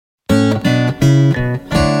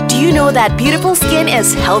know that beautiful skin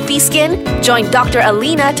is healthy skin? Join Dr.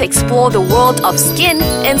 Alina to explore the world of skin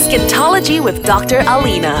and Skintology with Dr.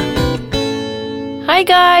 Alina. Hi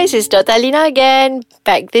guys, it's Dr. Alina again,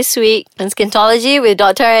 back this week on Skintology with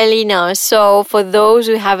Dr. Alina. So for those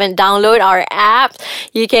who haven't downloaded our app,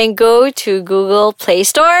 you can go to Google Play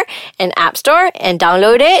Store and App Store and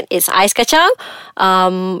download it. It's Ais Kacang.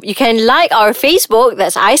 You can like our Facebook,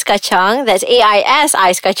 that's Ais Kacang, that's AIS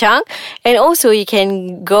Ais Kacang. And also you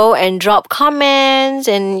can go and drop comments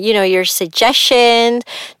and your suggestions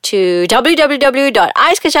to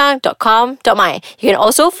www.aiskacang.com.my. You can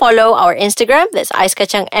also follow our Instagram, that's Ais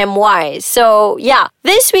Kacang MY. So yeah,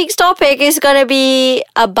 this week's topic is gonna be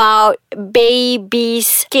about baby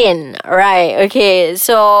skin, right? Okay,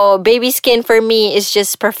 so baby skin for me is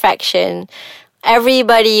just perfection.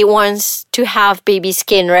 Everybody wants to have baby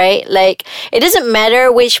skin, right? Like, it doesn't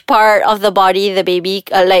matter which part of the body the baby,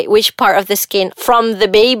 which part of the skin from the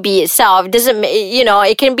baby itself. It doesn't,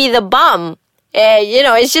 it can be the bum.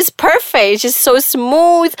 It's just perfect. It's just so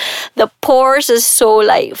smooth. The pores are so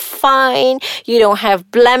fine. You don't have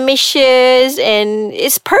blemishes, and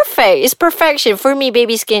it's perfect. It's perfection. For me,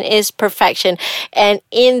 baby skin is perfection. And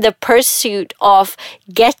in the pursuit of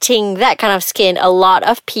getting that kind of skin, a lot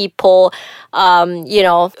of people,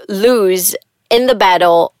 lose in the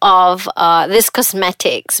battle of this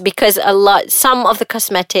cosmetics, because some of the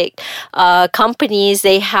cosmetic companies,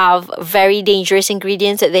 they have very dangerous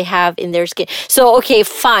ingredients that they have in their skin. So okay,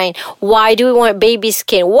 fine, why do we want baby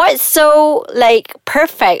skin? What's so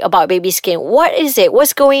perfect about baby skin? What is it?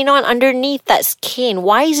 What's going on underneath that skin?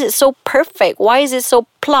 Why is it so perfect? Why is it so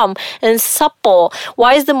plump and supple?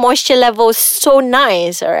 Why is the moisture level so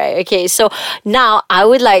nice? All right, okay, so now I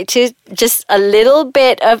would like to just a little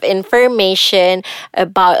bit of information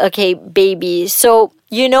about babies. So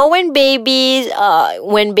when baby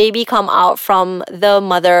come out from the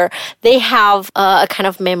mother, they have a kind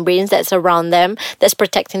of membranes that's around them that's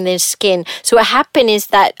protecting their skin. So what happened is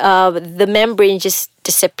that the membrane just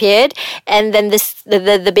disappeared, and then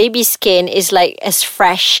the baby skin is as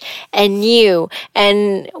fresh and new.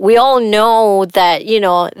 And we all know that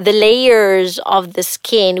the layers of the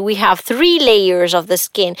skin, we have 3 layers of the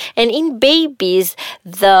skin, and in babies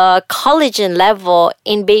the collagen level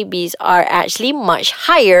in babies are actually much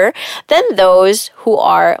higher than those who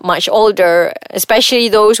are much older, especially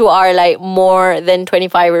those who are more than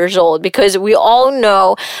 25 years old, because we all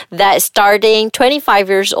know that starting 25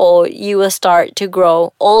 years old you will start to grow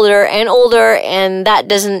older and older, and that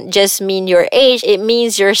doesn't just mean your age, it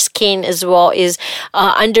means your skin as well is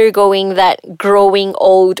undergoing that growing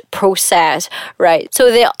old process, right? So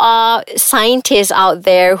there are scientists out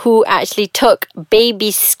there who actually took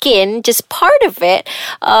baby skin, just part of it,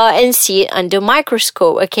 and see it under microscope,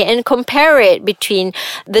 and compare it between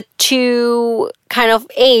the two kind of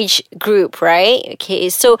age group, right? Okay,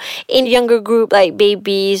 so in younger group,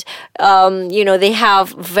 babies, they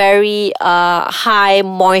have very high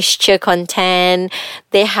moisture content,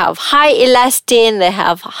 they have high elastin, they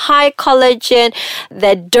have high collagen,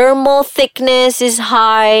 their dermal thickness is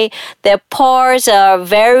high, their pores are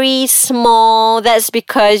very small. That's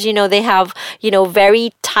because, they have,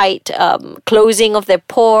 very tight closing of their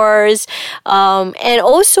pores, and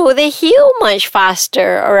also they heal much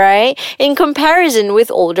faster, alright, in comparison with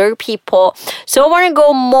older people. So I want to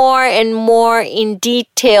go more and more in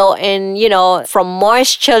detail and, from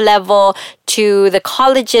moisture level to the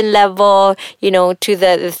collagen level, to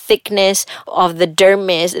the thickness of the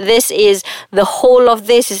dermis. The whole of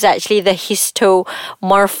this is actually the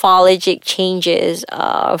histomorphologic changes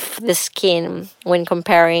of the skin when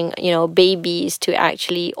comparing, babies to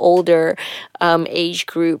actually older age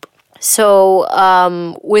group. So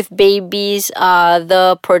with babies,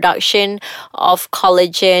 the production of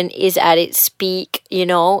collagen is at its peak.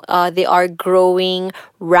 They are growing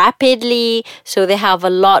rapidly, so they have a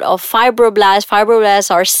lot of fibroblasts. Fibroblasts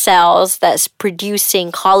are cells that's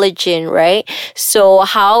producing collagen, right? So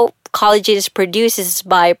how collagen is produced is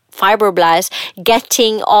by fibroblasts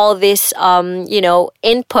getting all this,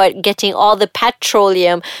 input, getting all the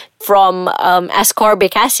petroleum from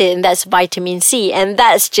ascorbic acid, and that's vitamin C, and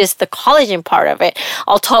that's just the collagen part of it.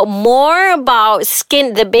 I'll talk more about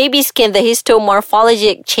skin, the baby skin, the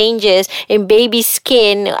histomorphologic changes in baby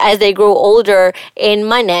skin as they grow older in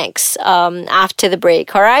my next after the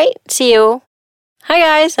break. All right, see you. Hi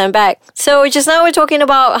guys, I'm back. So just now we're talking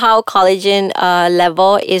about how collagen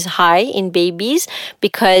level is high in babies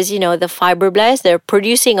because, the fibroblasts, they're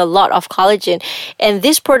producing a lot of collagen. And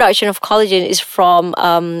this production of collagen is from,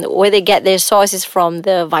 where they get their source is from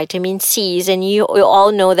the vitamin C's. And you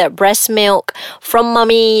all know that breast milk from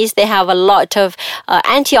mummies, they have a lot of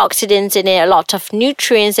antioxidants in it, a lot of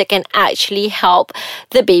nutrients that can actually help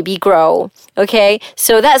the baby grow. Okay,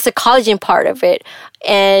 so that's the collagen part of it.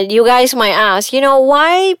 And you guys might ask,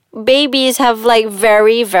 why babies have like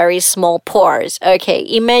very, very small pores? Okay,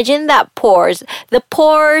 imagine that pores. The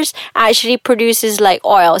pores actually produces like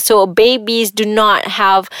oil. So babies do not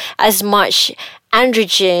have as much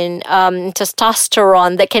androgen,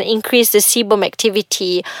 testosterone that can increase the sebum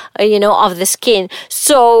activity, of the skin.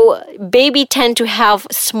 So baby tend to have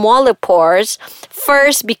smaller pores.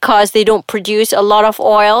 First, because they don't produce a lot of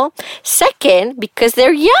oil. Second, because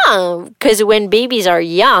they're young. Because when babies are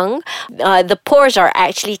young, the pores are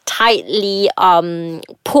actually tightly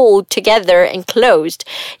pulled together and closed.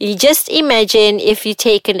 You just imagine if you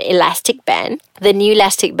take an elastic band, the new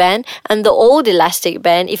elastic band and the old elastic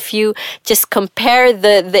band, if you just compare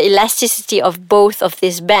the elasticity of both of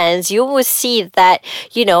these bands, you will see that,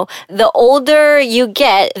 the older you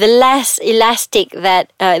get, the less elastic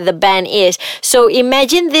that the band is. So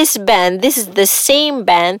imagine this band, this is the same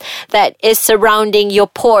band that is surrounding your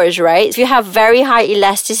pores, right? If you have very high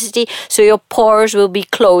elasticity, so your pores will be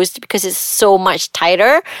closed because it's so much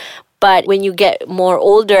tighter. But when you get more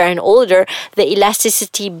older and older, the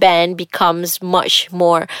elasticity band becomes much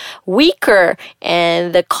more weaker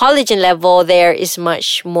and the collagen level there is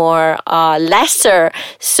much more lesser.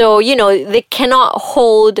 So, they cannot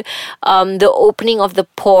hold the opening of the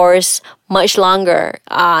pores much longer.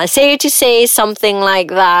 Say to say something like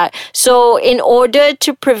that. So in order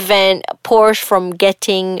to prevent pores from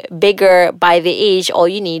getting bigger by the age, all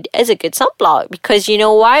you need is a good sunblock. Because you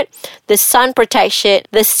know what? The sun protection,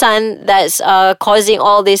 the sun that's causing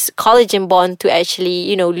all this collagen bond to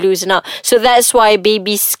actually, loosen up. So that's why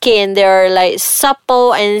baby skin, they're like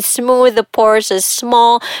supple and smooth. The pores are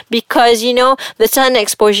small because, the sun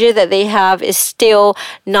exposure that they have is still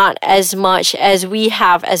not as much as we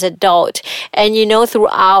have as adults. And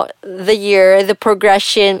throughout the year, the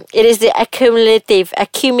progression, it is the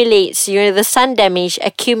accumulates, the sun damage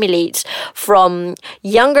accumulates from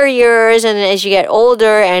younger years, and as you get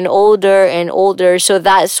older and older and older, so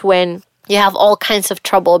that's when you have all kinds of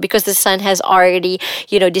trouble because the sun has already,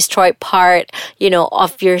 destroyed part,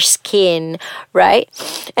 of your skin, right?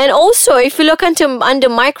 And also, if you look under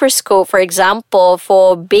microscope, for example,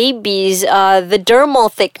 for babies, the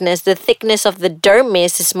dermal thickness, the thickness of the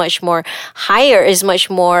dermis is much more higher, is much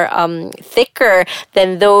more thicker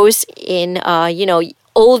than those in,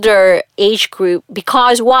 older age group.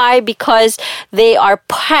 Because why? Because they are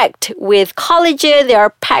packed with collagen, they are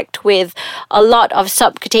packed with a lot of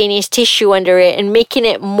subcutaneous tissue under it and making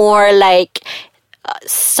it more like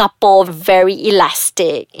supple, very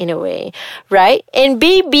elastic in a way, right? And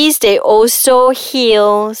babies, they also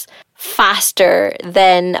heal faster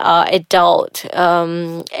than adult,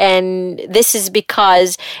 and this is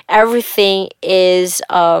because everything is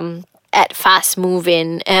at fast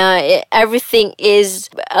moving. Everything is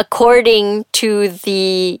according to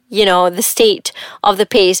the, the state of the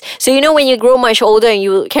pace. So, when you grow much older and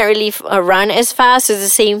you can't really run as fast, it's the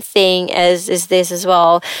same thing as this as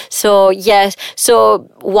well. So, yes. So,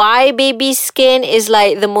 why baby skin is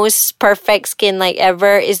like the most perfect skin like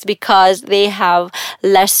ever is because they have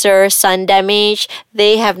lesser sun damage.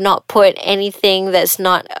 They have not put anything that's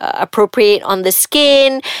not appropriate on the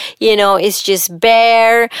skin. It's just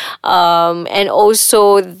bare. And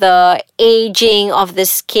also the aging of the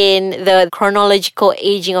skin, the chronological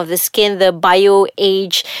aging of the skin, the bio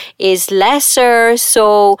age is lesser.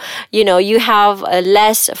 So, you have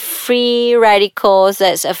less free radicals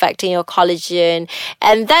that's affecting your collagen.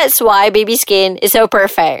 And that's why baby skin is so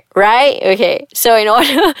perfect, right? Okay. So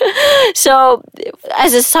so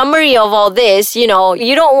as a summary of all this, you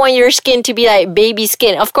don't want your skin to be like baby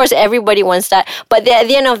skin. Of course, everybody wants that. But at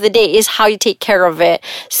the end of the day, is how you take care of it.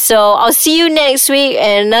 So I'll see you next week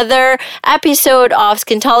in another episode of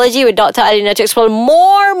Skintology with Dr. Alina to explore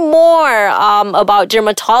more about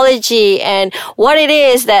dermatology and what it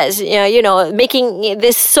is that's making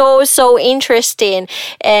this so interesting.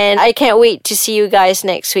 And I can't wait to see you guys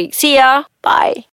next week. See ya. Bye.